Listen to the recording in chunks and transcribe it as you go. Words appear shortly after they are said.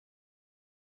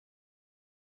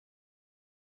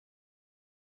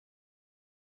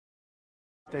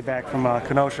Day back from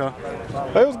Kenosha.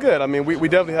 It was good. I mean, we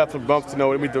definitely have some bumps to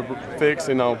we need to fix.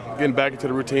 Getting back into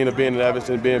the routine of being in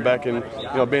Evanston, being back in,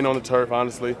 being on the turf.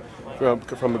 Honestly,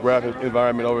 from the graphic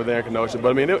environment over there in Kenosha.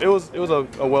 But I mean, it was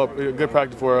a good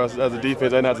practice for us as a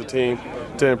defense and as a team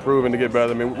to improve and to get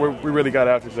better. I mean, we really got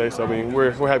after today. So I mean,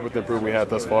 we're happy with the improvement we had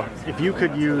thus far. If you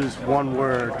could use one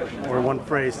word or one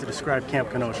phrase to describe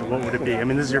Camp Kenosha, what would it be? I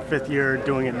mean, this is your 5th year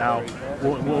doing it now.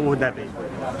 What would that be?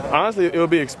 Honestly, it would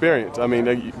be experience. I mean,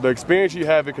 the experience you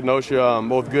have at Kenosha,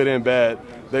 both good and bad,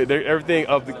 everything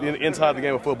inside the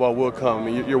game of football will come. I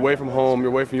mean, you're away from home, you're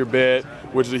away from your bed,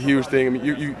 which is a huge thing. I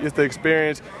mean, it's the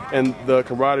experience and the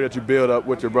camaraderie that you build up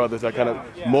with your brothers that kind of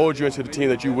mold you into the team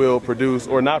that you will produce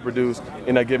or not produce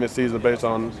in that given season based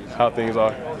on how things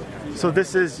are. So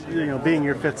this is, being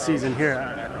your 5th season here.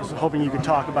 I was hoping you could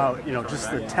talk about, just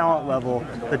the talent level,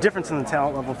 the difference in the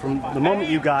talent level from the moment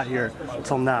you got here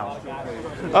until now.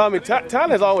 I mean, talent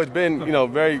has always been,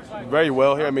 very, very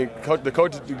well here. I mean, the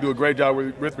coaches do a great job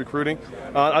with recruiting.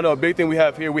 I know a big thing we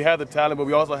have here, we have the talent, but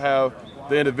we also have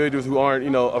the individuals who aren't,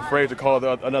 afraid to call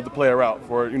another player out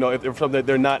for, if something that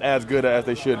they're not as good as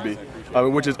they should be. I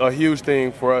mean, which is a huge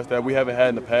thing for us that we haven't had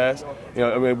in the past.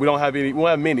 I mean, we don't have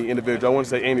many individuals. I wouldn't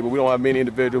say any, but we don't have many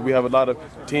individuals. We have a lot of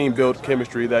team-built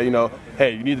chemistry that,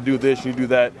 hey, you need to do this, you need to do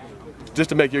that, just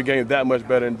to make your game that much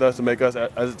better and thus to make us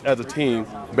as a team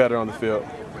better on the field.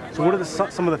 So what are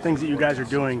some of the things that you guys are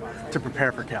doing to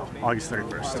prepare for Cal, August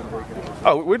 31st?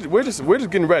 Oh, we're just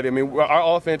getting ready. I mean,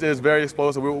 our offense is very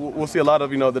explosive. We'll see a lot of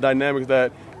the dynamics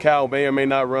that Cal may or may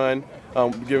not run,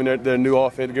 given their new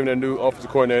offense, given their new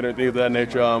offensive coordinator and things of that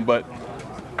nature. But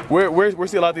we're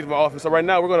seeing a lot of things from our offense. So right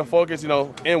now we're going to focus,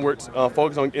 inwards,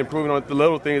 focus on improving on the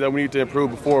little things that we need to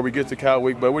improve before we get to Cal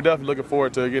Week. But we're definitely looking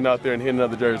forward to getting out there and hitting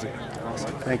another jersey.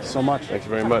 Awesome. Thank you so much. Thank you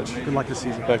very much. Good luck this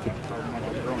season. Thank you.